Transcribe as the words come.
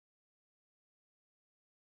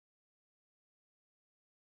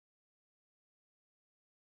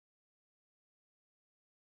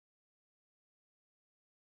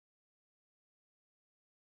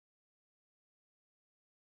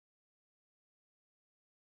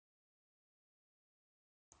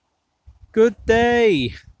Good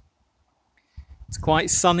day. It's quite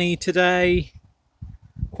sunny today,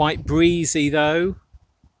 quite breezy though,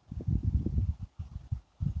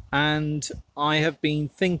 and I have been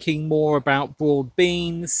thinking more about broad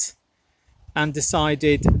beans and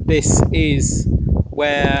decided this is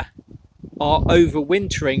where our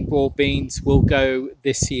overwintering broad beans will go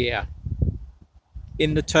this year,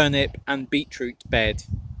 in the turnip and beetroot bed.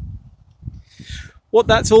 What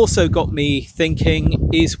that's also got me thinking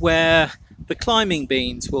is where the climbing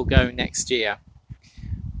beans will go next year.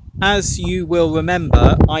 As you will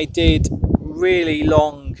remember, I did really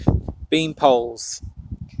long bean poles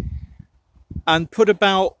and put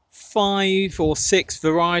about 5 or 6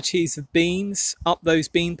 varieties of beans up those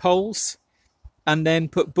bean poles and then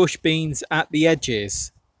put bush beans at the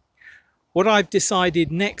edges. What I've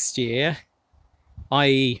decided next year,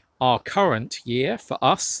 i.e. our current year for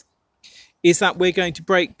us, is that we're going to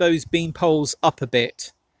break those bean poles up a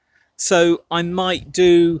bit. So I might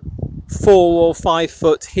do 4 or 5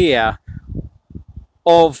 foot here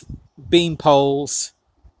of bean poles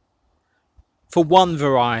for one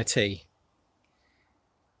variety.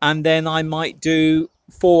 And then I might do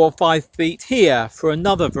 4 or 5 feet here for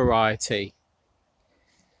another variety.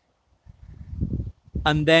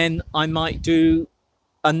 And then I might do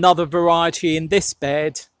another variety in this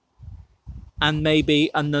bed and maybe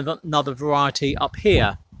another variety up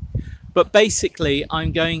here. But basically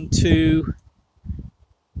I'm going to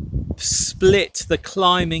split the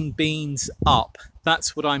climbing beans up.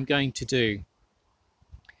 That's what I'm going to do.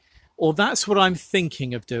 Or that's what I'm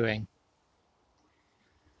thinking of doing.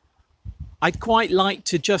 I'd quite like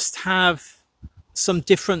to just have some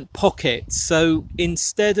different pockets. So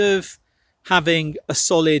instead of having a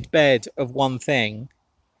solid bed of one thing,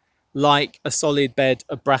 like a solid bed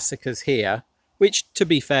of brassicas here, which to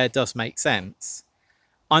be fair does make sense,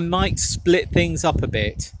 I might split things up a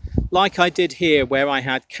bit, like I did here where I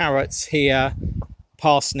had carrots here,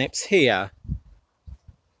 parsnips here,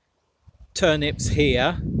 turnips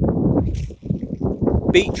here,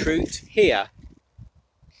 beetroot here.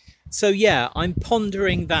 So yeah, I'm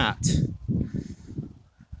pondering that.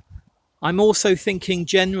 I'm also thinking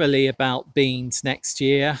generally about beans next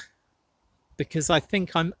year, because I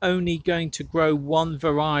think I'm only going to grow one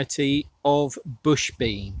variety of bush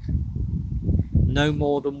bean, no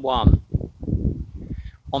more than one.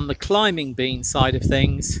 On the climbing bean side of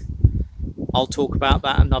things, I'll talk about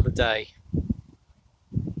that another day.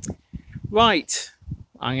 Right,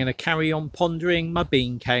 I'm going to carry on pondering my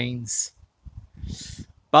bean canes.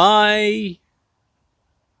 Bye!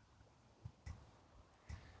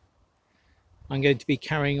 I'm going to be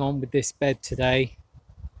carrying on with this bed today.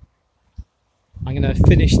 I'm going to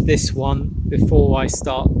finish this one before I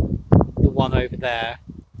start the one over there.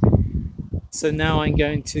 So now I'm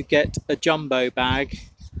going to get a jumbo bag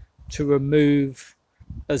to remove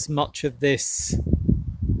as much of this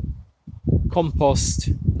compost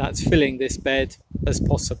that's filling this bed as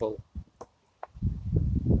possible.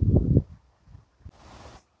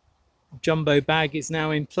 Jumbo bag is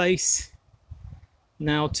now in place.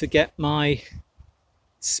 Now to get my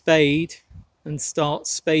spade and start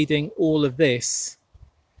spading all of this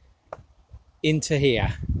into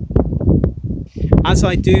here. As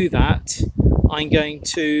I do that, I'm going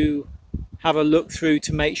to have a look through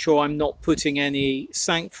to make sure I'm not putting any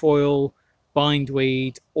sankfoil,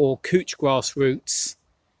 bindweed or couch grass roots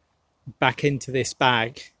back into this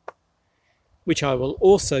bag, which I will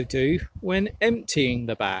also do when emptying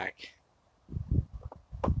the bag.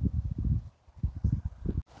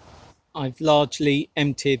 I've largely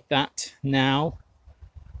emptied that now.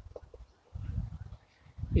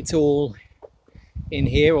 It's all in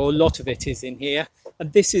here, or a lot of it is in here,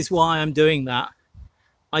 and this is why I'm doing that.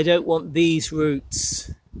 I don't want these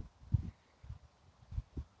roots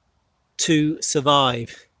to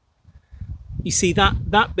survive. You see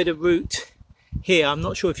that bit of root here, I'm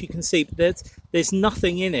not sure if you can see, but there's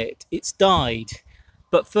nothing in it. It's died,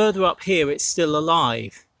 but further up here it's still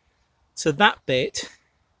alive. So that bit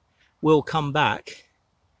will come back.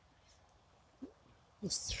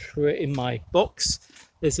 Just threw it in my box.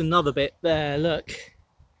 There's another bit there, look.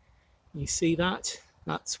 You see that?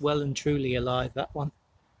 That's well and truly alive, that one.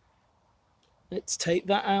 Let's take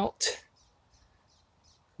that out.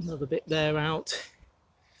 Another bit there out.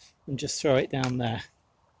 And just throw it down there.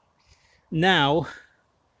 Now,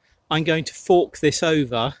 I'm going to fork this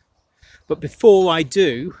over. But before I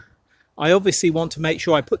do, I obviously want to make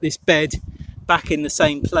sure I put this bed back in the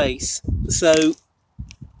same place. So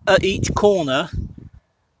at each corner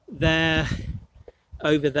there,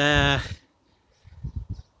 over there,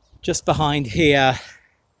 just behind here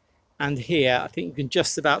and here, I think you can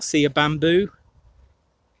just about see a bamboo.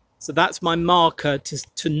 So that's my marker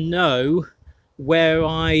to know where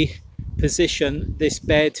I position this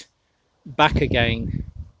bed back again.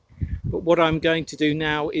 But what I'm going to do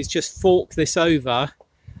now is just fork this over,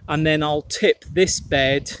 and then I'll tip this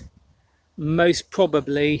bed most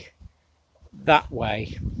probably that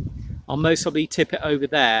way. I'll most probably tip it over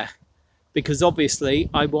there, because obviously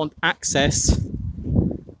I want access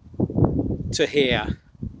to here.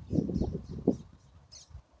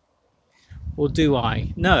 Or do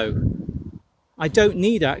I? No, I don't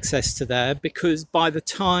need access to there, because by the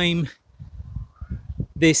time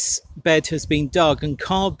this bed has been dug and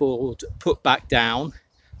cardboard put back down,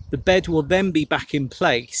 the bed will then be back in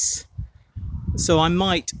place. So I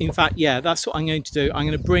might, in fact, yeah, that's what I'm going to do. I'm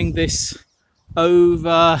going to bring this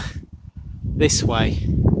over this way.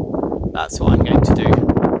 That's what I'm going to do.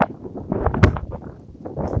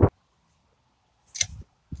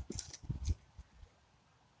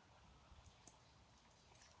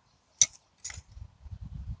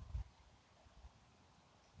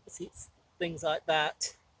 See, it's things like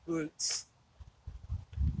that, roots.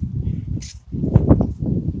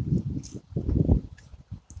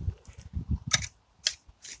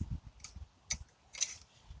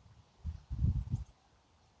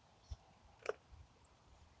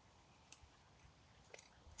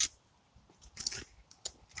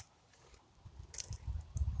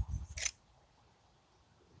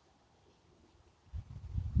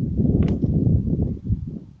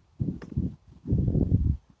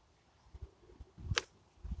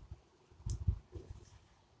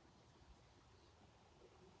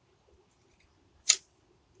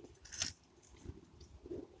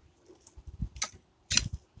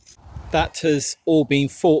 That has all been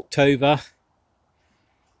forked over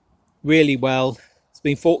really well. It's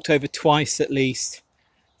been forked over twice at least.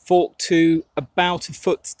 Forked to about a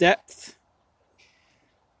foot's depth.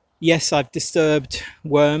 Yes, I've disturbed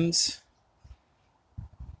worms,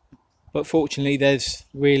 but fortunately there's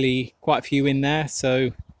really quite a few in there,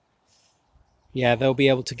 so yeah, they'll be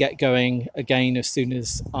able to get going again as soon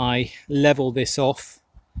as I level this off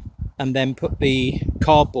and then put the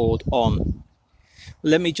cardboard on.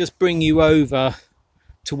 Let me just bring you over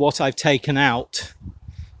to what I've taken out.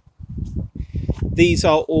 These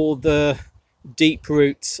are all the deep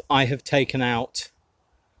roots I have taken out.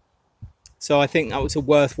 So I think that was a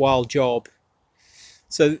worthwhile job.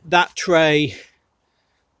 So that tray,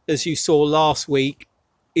 as you saw last week,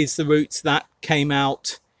 is the roots that came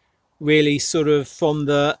out really sort of from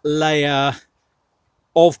the layer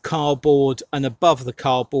of cardboard and above the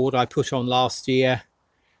cardboard I put on last year.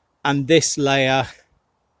 And this layer,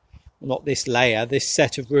 not this layer, this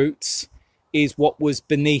set of roots is what was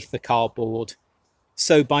beneath the cardboard.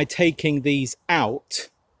 So by taking these out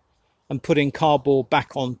and putting cardboard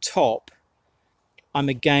back on top, I'm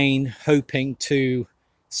again hoping to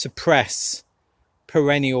suppress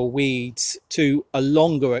perennial weeds to a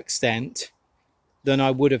longer extent than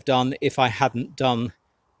I would have done if I hadn't done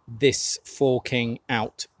this forking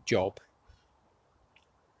out job.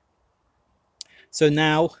 So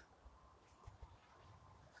now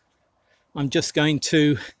I'm just going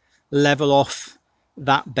to level off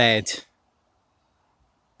that bed,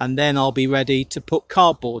 and then I'll be ready to put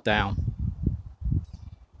cardboard down.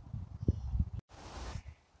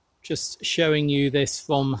 Just showing you this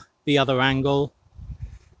from the other angle.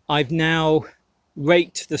 I've now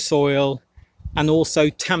raked the soil and also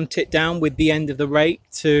tamped it down with the end of the rake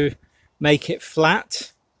to make it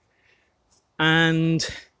flat. And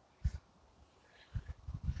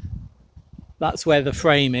that's where the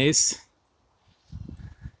frame is.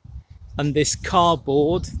 And this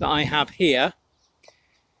cardboard that I have here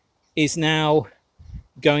is now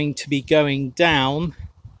going to be going down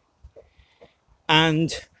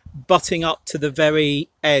and butting up to the very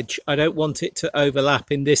edge. I don't want it to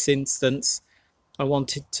overlap in this instance. I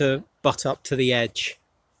want it to butt up to the edge.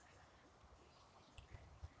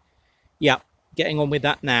 Yeah, getting on with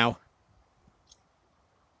that now.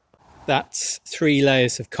 That's 3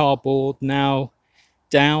 layers of cardboard now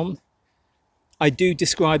down. I do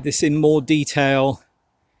describe this in more detail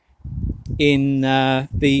in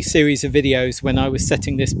the series of videos when I was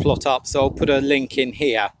setting this plot up, so I'll put a link in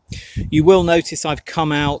here. You will notice I've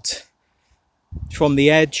come out from the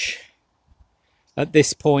edge at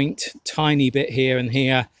this point, tiny bit here and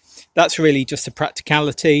here. That's really just a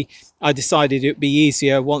practicality. I decided it would be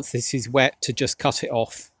easier once this is wet to just cut it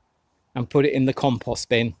off and put it in the compost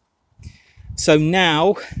bin. So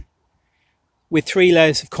now, with 3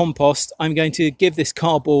 layers of compost, I'm going to give this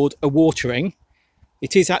cardboard a watering.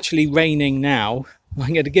 It is actually raining now.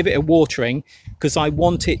 I'm going to give it a watering because I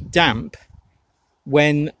want it damp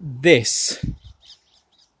when this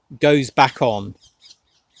goes back on.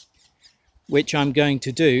 which I'm going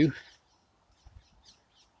to do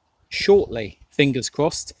shortly, fingers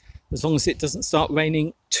crossed, as long as it doesn't start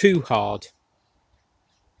raining too hard.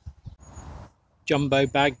 Jumbo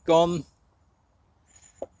bag gone.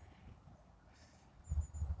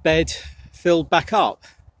 Bed filled back up.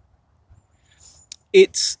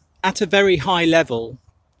 It's at a very high level.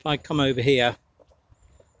 If I come over here,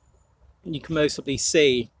 you can mostly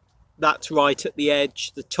see that's right at the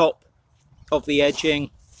edge, the top of the edging.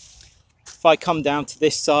 If I come down to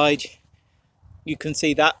this side, you can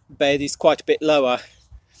see that bed is quite a bit lower.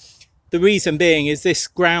 The reason being is this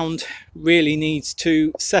ground really needs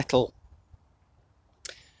to settle.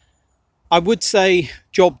 I would say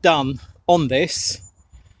job done on this,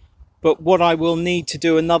 but what I will need to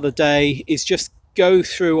do another day is just go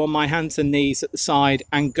through on my hands and knees at the side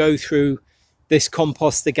and go through this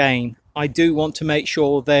compost again. I do want to make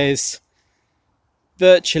sure there's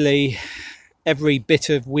virtually every bit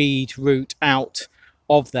of weed root out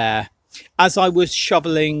of there. As I was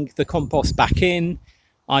shoveling the compost back in,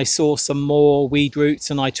 I saw some more weed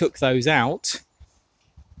roots and I took those out,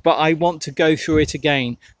 but I want to go through it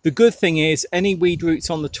again. The good thing is any weed roots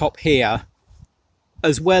on the top here,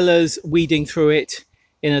 as well as weeding through it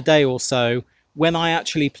in a day or so, when I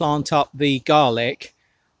actually plant up the garlic,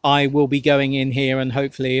 I will be going in here, and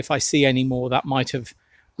hopefully if I see any more that might have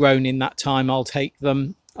grown in that time,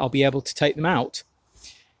 I'll be able to take them out.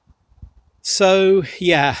 So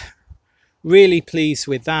yeah, really pleased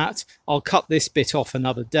with that. I'll cut this bit off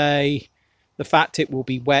another day. The fact it will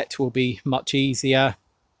be wet will be much easier,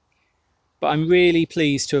 but I'm really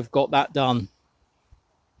pleased to have got that done.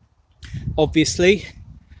 Obviously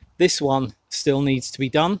this one still needs to be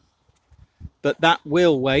done, but that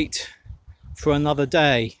will wait for another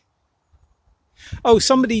day. Oh,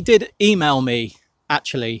 somebody did email me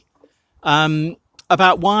actually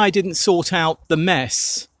about why I didn't sort out the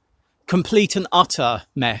mess, complete and utter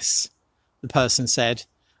mess, the person said,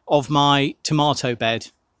 of my tomato bed.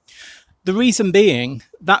 The reason being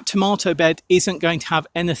that tomato bed isn't going to have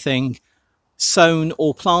anything sown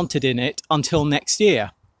or planted in it until next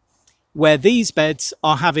year, where these beds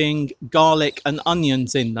are having garlic and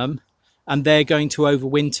onions in them and they're going to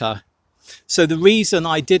overwinter. So the reason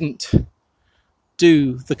I didn't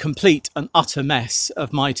do the complete and utter mess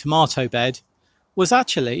of my tomato bed was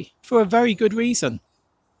actually for a very good reason.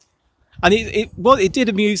 And it did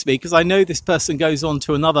amuse me, because I know this person goes on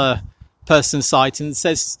to another person's site and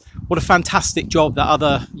says what a fantastic job that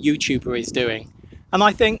other YouTuber is doing. And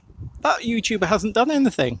I think that YouTuber hasn't done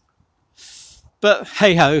anything. But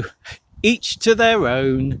hey ho, each to their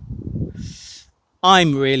own.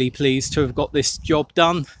 I'm really pleased to have got this job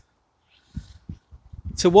done.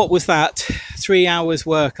 So what was that? 3 hours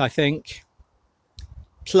work, I think.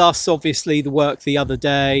 Plus obviously the work the other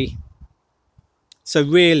day. So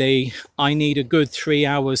really I need a good 3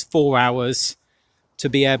 hours, 4 hours to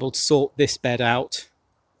be able to sort this bed out,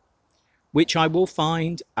 which I will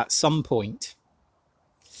find at some point.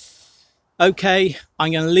 Okay,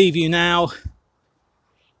 I'm going to leave you now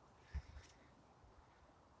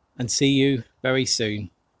and see you very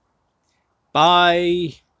soon.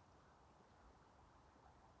 Bye.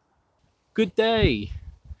 Good day.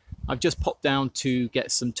 I've just popped down to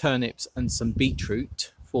get some turnips and some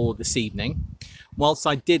beetroot for this evening. Whilst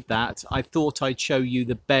I did that, I thought I'd show you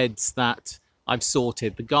the beds that I've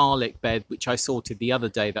sorted. The garlic bed, which I sorted the other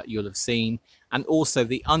day that you'll have seen, and also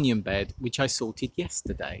the onion bed, which I sorted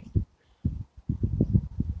yesterday.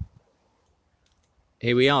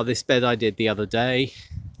 Here we are. This bed I did the other day.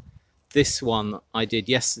 This one I did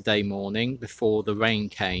yesterday morning before the rain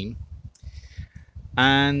came.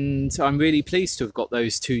 And I'm really pleased to have got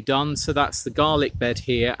those two done. So that's the garlic bed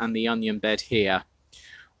here and the onion bed here.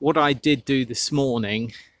 What I did do this morning,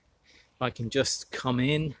 if I can just come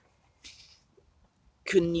in,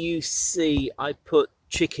 can you see I put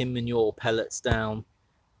chicken manure pellets down.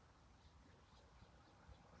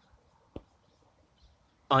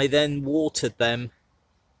 I then watered them,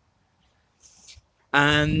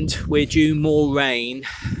 and we're due more rain,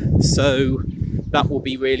 so that will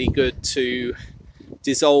be really good to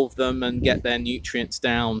dissolve them and get their nutrients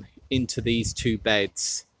down into these two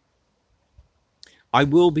beds. I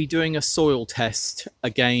will be doing a soil test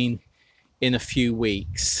again in a few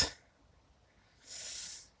weeks.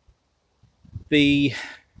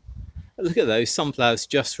 Look at those sunflowers,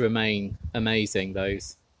 just remain amazing,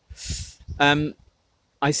 those.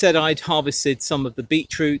 I said I'd harvested some of the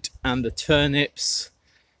beetroot and the turnips.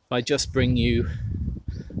 If I just bring you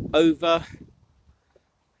over,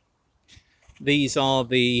 these are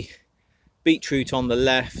the beetroot on the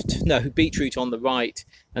left, no, beetroot on the right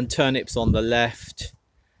and turnips on the left.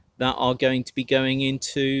 that are going to be going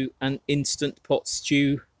into an instant pot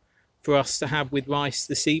stew for us to have with rice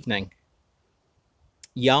this evening.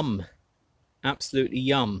 Yum, absolutely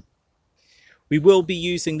yum. We will be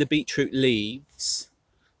using the beetroot leaves,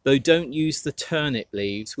 though don't use the turnip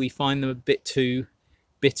leaves. We find them a bit too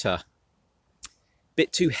bitter,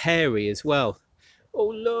 bit too hairy as well. Oh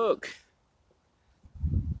look,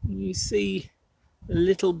 you see a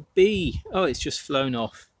little bee. Oh, it's just flown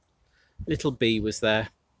off. Little bee was there.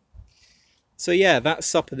 So yeah, that's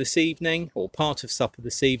supper this evening, or part of supper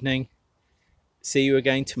this evening. See you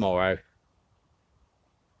again tomorrow.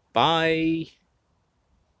 Bye.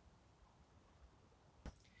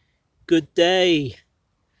 Good day.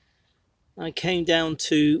 I came down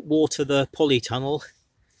to water the polytunnel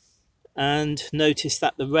and noticed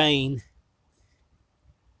that the rain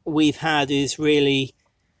we've had is really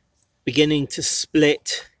beginning to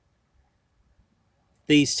split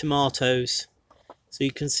these tomatoes. So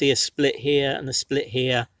you can see a split here and a split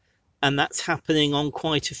here, and that's happening on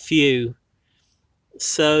quite a few.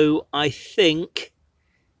 So I think,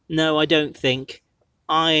 no, I don't think,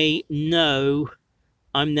 I know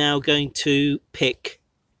I'm now going to pick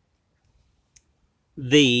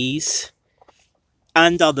these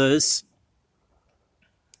and others.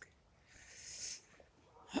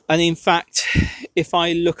 And in fact, if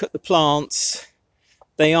I look at the plants,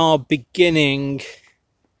 they are beginning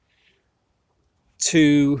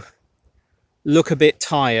to look a bit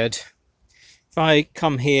tired. If I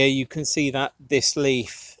come here, you can see that this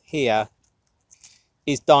leaf here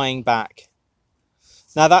is dying back.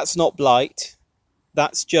 Now that's not blight,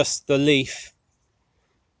 that's just the leaf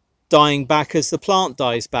dying back as the plant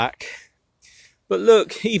dies back. But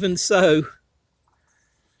look, even so,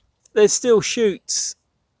 there's still shoots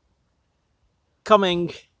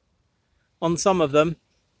coming on some of them.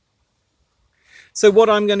 So what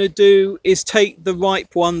I'm going to do is take the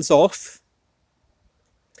ripe ones off,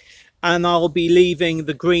 and I'll be leaving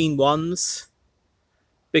the green ones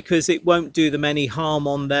because it won't do them any harm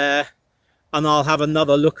on there, and I'll have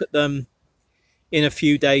another look at them in a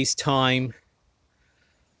few days' time.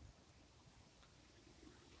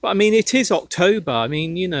 But I mean, it is October. I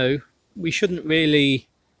mean, you know, we shouldn't really,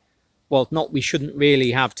 well, not we shouldn't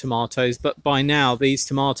really have tomatoes, but by now these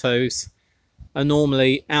tomatoes are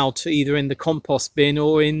normally out either in the compost bin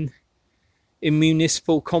or in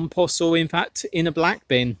municipal compost, or in fact in a black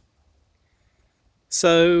bin.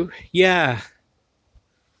 So yeah,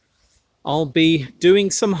 I'll be doing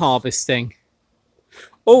some harvesting.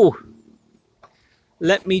 Oh,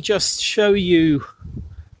 let me just show you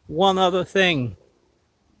one other thing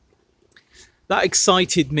that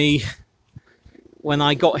excited me when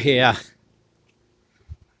I got here.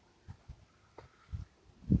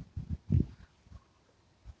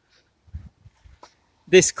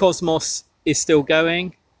 This cosmos is still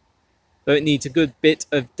going, though it needs a good bit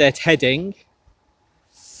of deadheading.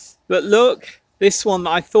 But look, this one that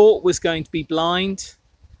I thought was going to be blind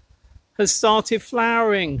has started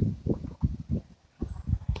flowering.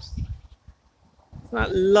 Isn't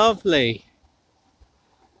that lovely?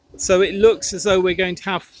 So it looks as though we're going to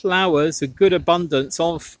have flowers, a good abundance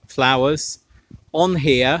of flowers on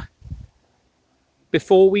here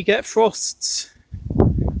before we get frosts,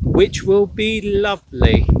 which will be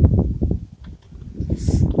lovely.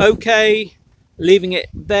 Okay, leaving it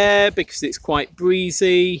there because it's quite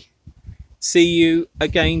breezy. See you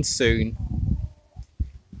again soon.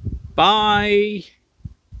 Bye.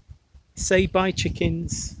 Say bye,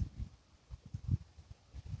 chickens.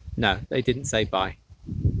 No, they didn't say bye.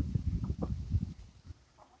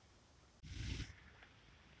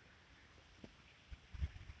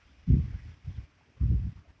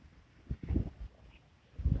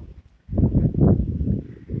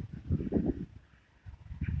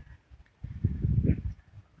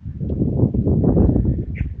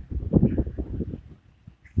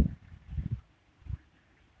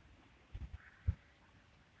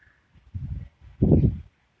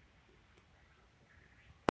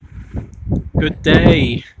 Good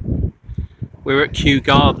day. We're at Kew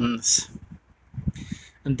Gardens,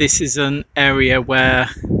 and this is an area where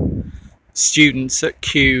students at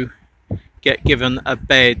Kew get given a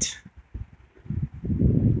bed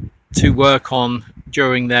to work on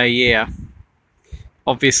during their year.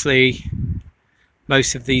 Obviously,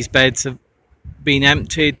 most of these beds have been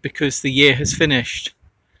emptied because the year has finished.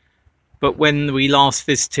 But when we last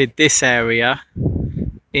visited this area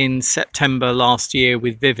in September last year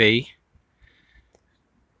with Vivi,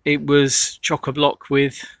 it was chock-a-block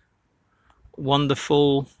with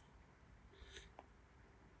wonderful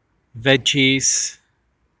veggies.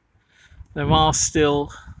 There are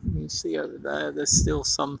still, you see over there, there's still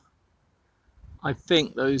some I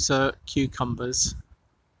think those are cucumbers.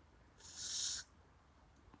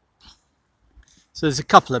 So there's a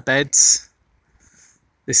couple of beds.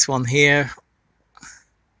 This one here,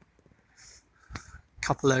 a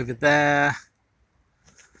couple over there,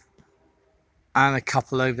 and a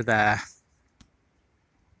couple over there.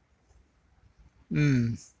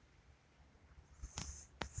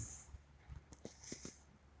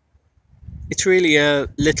 It's really a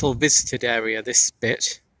little visited area, this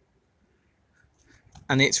bit,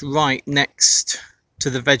 and it's right next to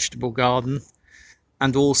the vegetable garden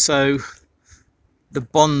and also the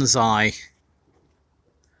bonsai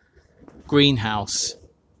greenhouse.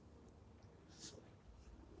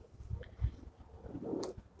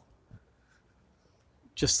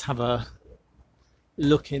 Just have a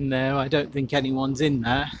look in there. I don't think anyone's in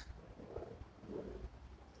there.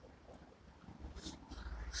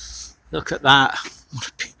 Look at that.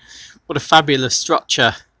 What a fabulous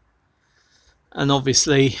structure. And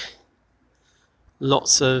obviously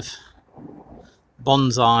lots of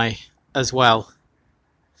bonsai as well.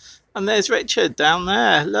 And there's Richard down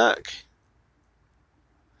there, look.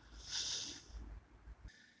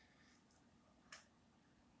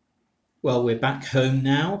 Well, we're back home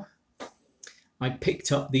now. I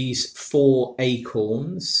picked up these 4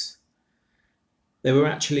 acorns. They were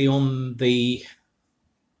actually on the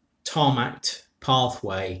tarmacked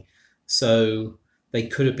pathway, so they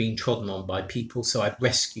could have been trodden on by people, so I've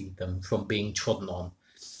rescued them from being trodden on.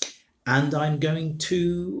 And I'm going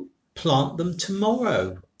to plant them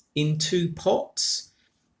tomorrow in 2 pots,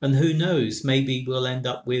 and who knows, maybe we'll end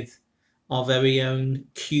up with our very own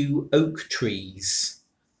Kew oak trees.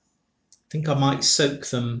 I think I might soak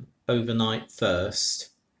them overnight first.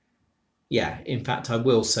 Yeah, in fact I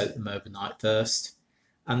will soak them overnight first,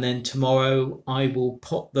 and then tomorrow I will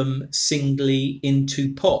pot them singly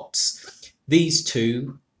into pots. These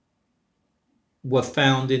 2 were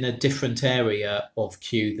found in a different area of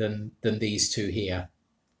Kew than these 2 here,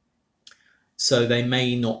 so they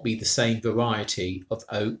may not be the same variety of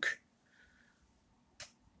oak,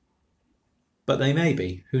 but they may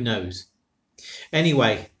be, who knows.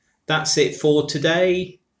 Anyway, that's it for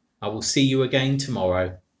today. I will see you again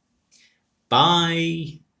tomorrow.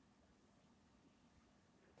 Bye.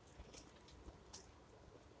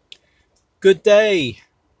 Good day.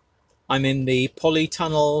 I'm in the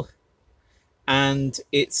polytunnel and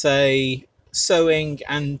it's a sowing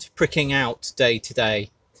and pricking out day today.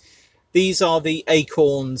 These are the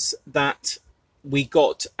acorns that we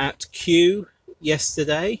got at Kew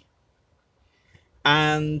yesterday,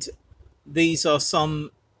 and these are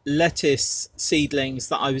some lettuce seedlings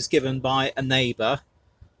that I was given by a neighbour.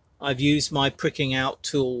 I've used my pricking out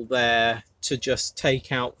tool there to just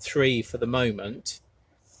take out 3 for the moment,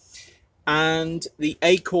 and the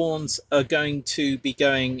acorns are going to be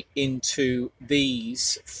going into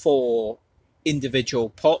these 4 individual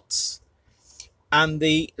pots, and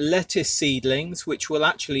the lettuce seedlings, which will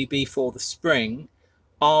actually be for the spring,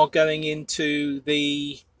 are going into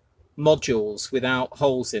the modules without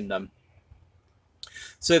holes in them.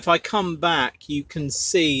 So if I come back, you can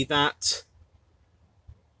see that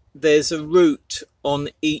there's a root on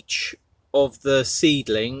each of the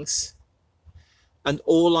seedlings, and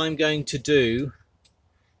all I'm going to do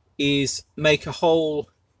is make a hole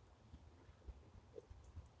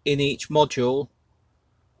in each module,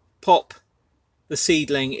 pop the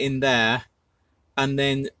seedling in there, and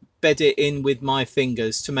then bed it in with my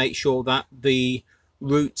fingers to make sure that the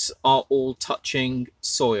roots are all touching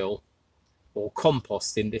soil, or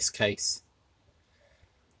compost in this case.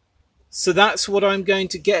 So that's what I'm going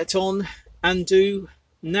to get on and do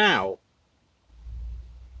now.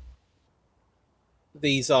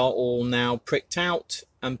 These are all now pricked out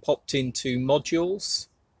and popped into modules,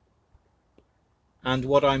 and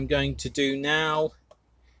what I'm going to do now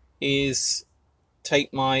is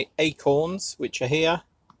take my acorns, which are here,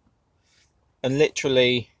 and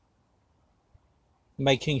literally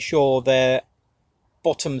making sure they're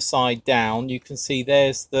bottom side down. You can see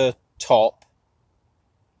there's the top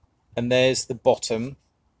and there's the bottom.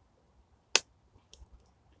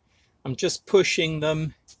 I'm just pushing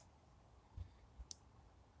them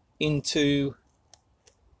into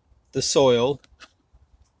the soil,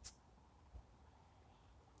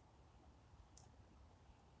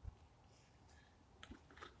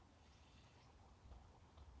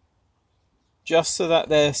 just so that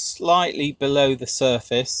they're slightly below the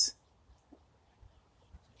surface.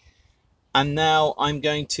 And now I'm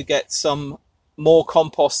going to get some more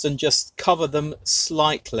compost and just cover them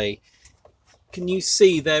slightly. Can you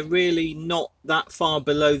see they're really not that far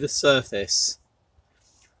below the surface?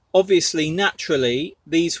 Obviously, naturally,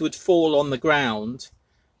 these would fall on the ground,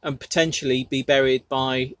 and potentially be buried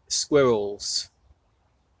by squirrels.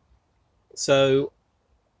 So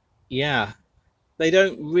yeah, they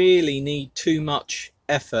don't really need too much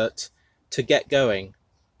effort to get going,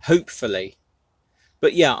 hopefully.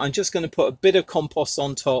 But yeah, I'm just going to put a bit of compost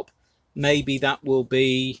on top. Maybe that will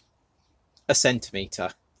be a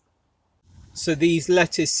centimetre. So these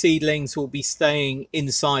lettuce seedlings will be staying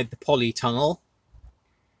inside the polytunnel,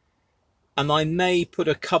 and I may put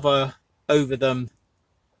a cover over them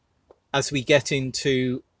as we get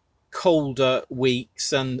into colder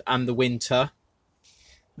weeks and the winter.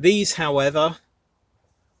 These, however,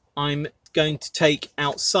 I'm going to take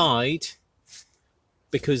outside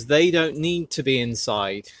because they don't need to be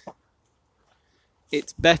inside.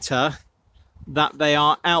 It's better that they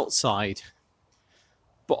are outside.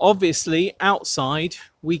 But obviously outside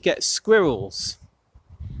we get squirrels.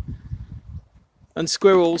 And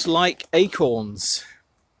squirrels like acorns.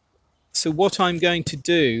 So what I'm going to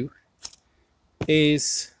do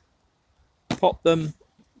is pop them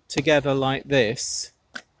together like this.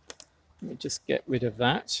 Let me just get rid of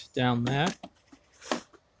that down there.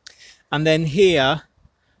 And then here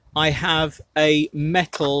I have a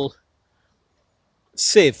metal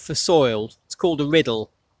sieve for soil. It's called a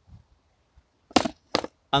riddle.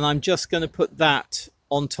 And I'm just going to put that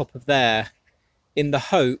on top of there in the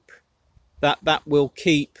hope that that will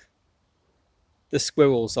keep the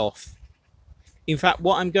squirrels off. In fact,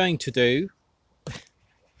 what I'm going to do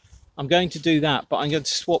that, but I'm going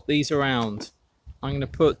to swap these around. I'm going to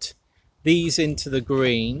put these into the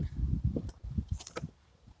green.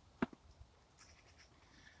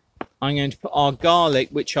 I'm going to put our garlic,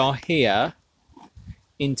 which are here,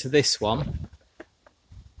 into this one.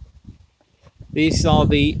 These are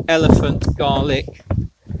the elephant garlic.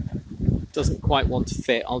 Doesn't quite want to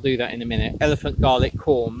fit. I'll do that in a minute. Elephant garlic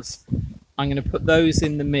corms. I'm going to put those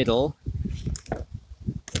in the middle.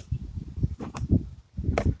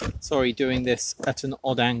 Sorry, doing this at an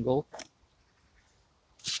odd angle.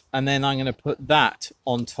 And then I'm going to put that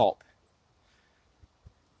on top.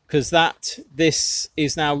 Because this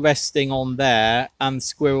is now resting on there and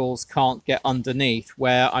squirrels can't get underneath.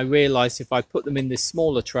 Where I realised if I put them in this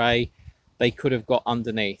smaller tray, they could have got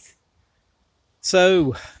underneath.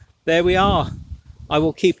 So there we are. I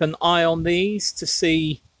will keep an eye on these to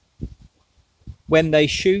see when they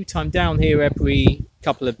shoot. I'm down here every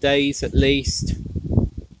couple of days at least.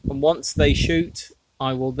 And once they shoot,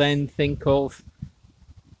 I will then think of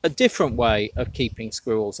a different way of keeping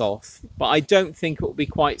squirrels off. But I don't think it will be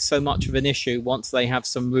quite so much of an issue once they have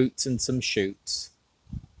some roots and some shoots.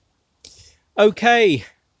 Okay,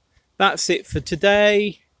 that's it for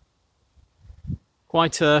today.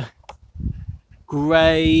 Quite a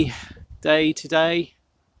grey day today,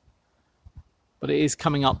 but it is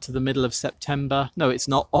coming up to the middle of September. No, it's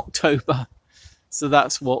not, October. So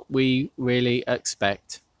that's what we really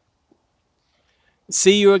expect.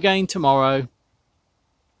 See you again tomorrow.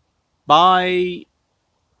 Bye.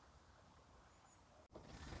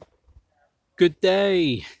 Good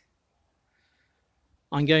day.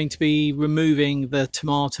 I'm going to be removing the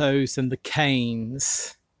tomatoes and the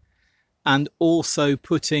canes, and also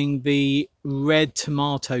putting the red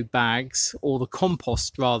tomato bags, or the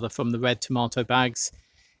compost rather, from the red tomato bags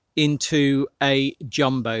into a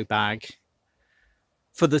jumbo bag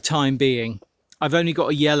for the time being. I've only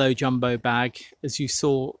got a yellow jumbo bag, as you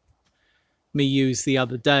saw me use the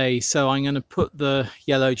other day, so I'm going to put the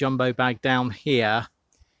yellow jumbo bag down here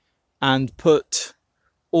and put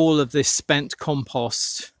all of this spent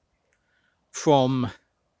compost from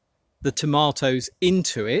the tomatoes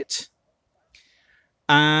into it.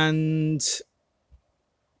 And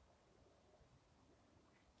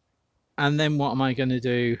then what am I going to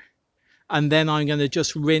do? And then I'm going to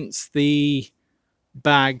just rinse the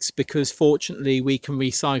bags, because fortunately we can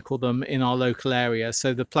recycle them in our local area.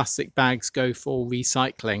 So the plastic bags go for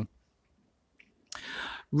recycling.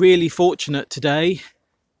 Really fortunate today.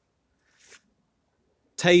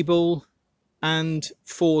 Table and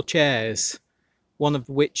 4 chairs, one of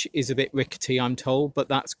which is a bit rickety, I'm told, but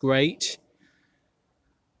that's great.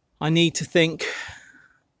 I need to think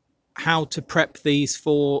how to prep these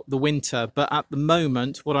for the winter, but at the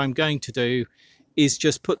moment what I'm going to do is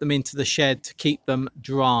just put them into the shed to keep them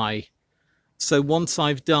dry. So once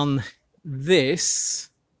I've done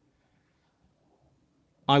this,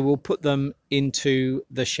 I will put them into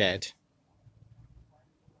the shed.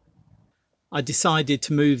 I decided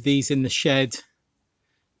to move these in the shed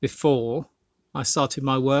before I started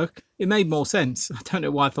my work. It made more sense. I don't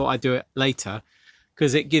know why I thought I'd do it later,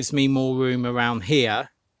 because it gives me more room around here.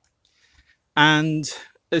 And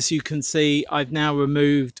as you can see, I've now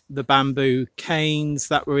removed the bamboo canes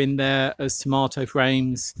that were in there as tomato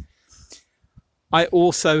frames. I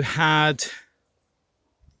also had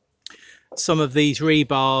some of these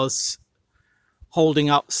rebars holding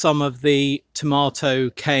up some of the tomato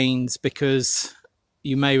canes, because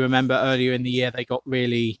you may remember earlier in the year they got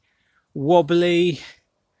really wobbly.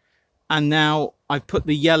 And now I've put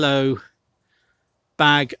the yellow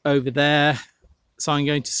bag over there, so I'm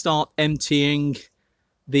going to start emptying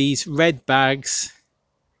these red bags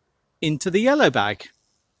into the yellow bag.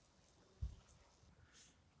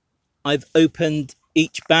 I've opened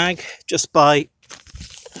each bag just by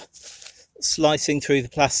slicing through the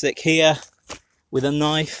plastic here with a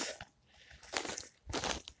knife.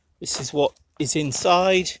 This is what is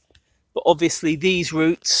inside, but obviously these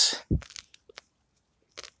roots,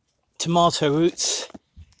 tomato roots,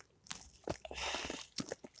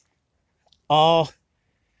 are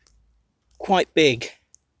quite big.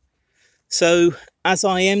 So as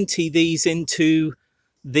I empty these into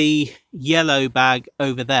the yellow bag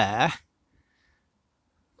over there,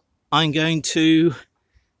 I'm going to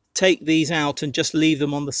take these out and just leave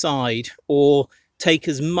them on the side, or take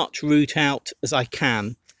as much root out as I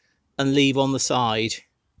can and leave on the side.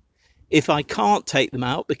 If I can't take them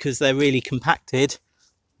out because they're really compacted,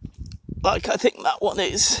 like I think that one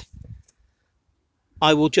is,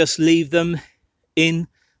 I will just leave them in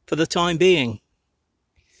for the time being.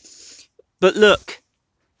 But look,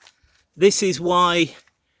 this is why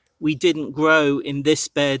we didn't grow in this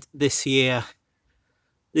bed this year.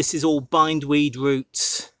 This is all bindweed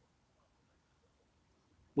roots.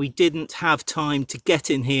 We didn't have time to get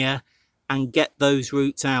in here and get those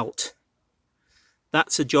roots out.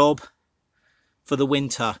 That's a job for the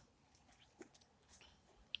winter.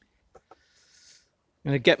 I'm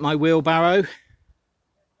going to get my wheelbarrow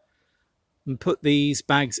and put these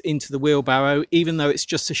bags into the wheelbarrow. Even though it's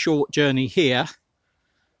just a short journey here,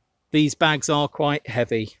 these bags are quite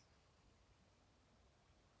heavy.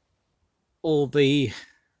 All the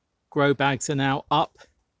grow bags are now up.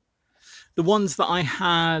 The ones that I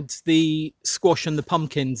had the squash and the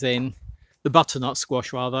pumpkins in, the butternut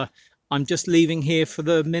squash rather, I'm just leaving here for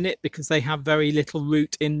the minute because they have very little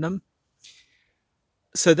root in them.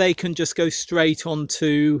 So they can just go straight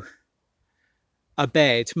onto a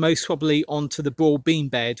bed, most probably onto the broad bean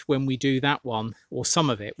bed when we do that one, or some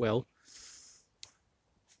of it will.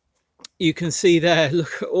 You can see there,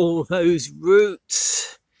 look at all those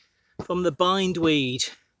roots from the bindweed.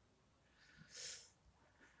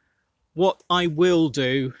 What I will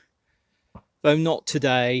do, though not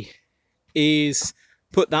today, is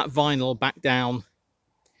put that vinyl back down.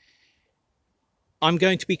 I'm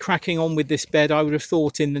going to be cracking on with this bed, I would have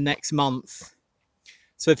thought, in the next month.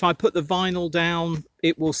 So if I put the vinyl down,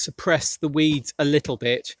 it will suppress the weeds a little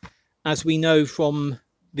bit. As we know from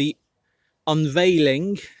the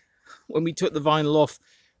unveiling, when we took the vinyl off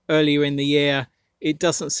earlier in the year, it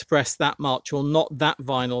doesn't suppress that much, or not that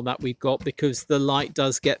vinyl that we've got, because the light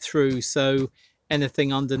does get through, so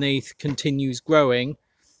anything underneath continues growing,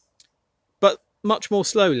 but much more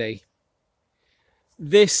slowly.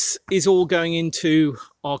 This is all going into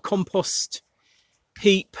our compost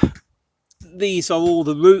heap. These are all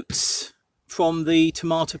the roots from the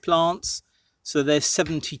tomato plants. So there's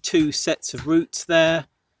 72 sets of roots there,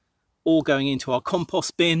 all going into our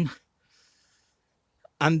compost bin.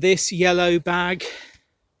 And this yellow bag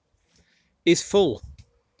is full.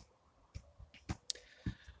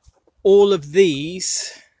 All of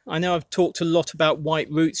these, I know I've talked a lot about white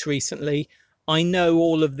roots recently. I know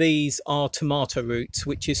all of these are tomato roots,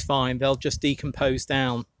 which is fine. They'll just decompose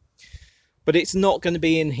down. But it's not going to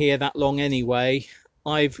be in here that long anyway.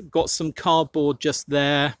 I've got some cardboard just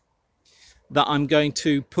there that I'm going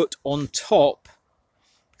to put on top,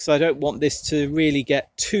 because I don't want this to really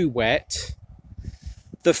get too wet.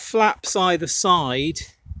 The flaps either side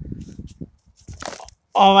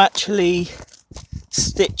are actually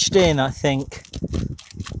stitched in, I think.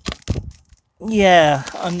 Yeah,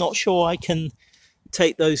 I'm not sure I can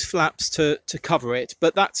take those flaps to cover it,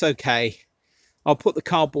 but that's okay. I'll put the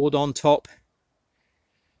cardboard on top.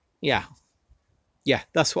 Yeah,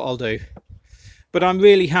 that's what I'll do. But I'm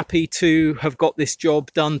really happy to have got this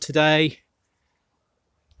job done today.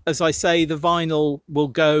 As I say, the vinyl will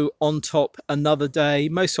go on top another day,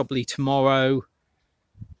 most probably tomorrow.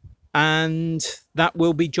 And that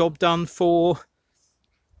will be job done for,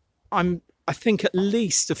 I think, at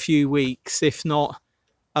least a few weeks, if not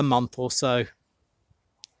a month or so.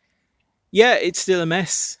 Yeah, it's still a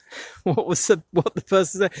mess. What the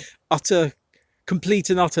person said? Complete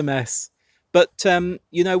and utter mess. But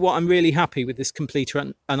you know what? I'm really happy with this complete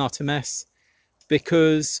and utter mess,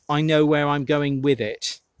 because I know where I'm going with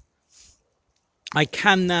it. I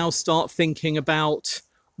can now start thinking about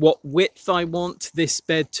what width I want this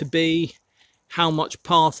bed to be, how much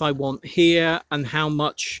path I want here, and how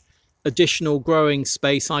much additional growing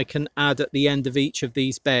space I can add at the end of each of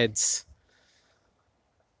these beds.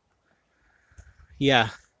 Yeah.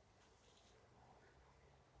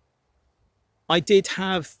 I did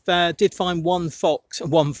find one frog,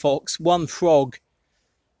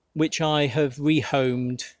 which I have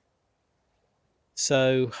rehomed.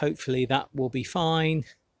 So hopefully that will be fine.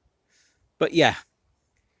 But yeah,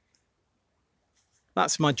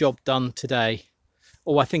 that's my job done today.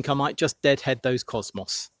 Oh, I think I might just deadhead those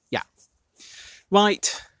cosmos. Yeah.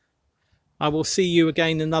 Right. I will see you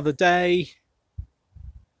again another day.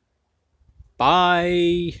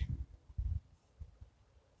 Bye.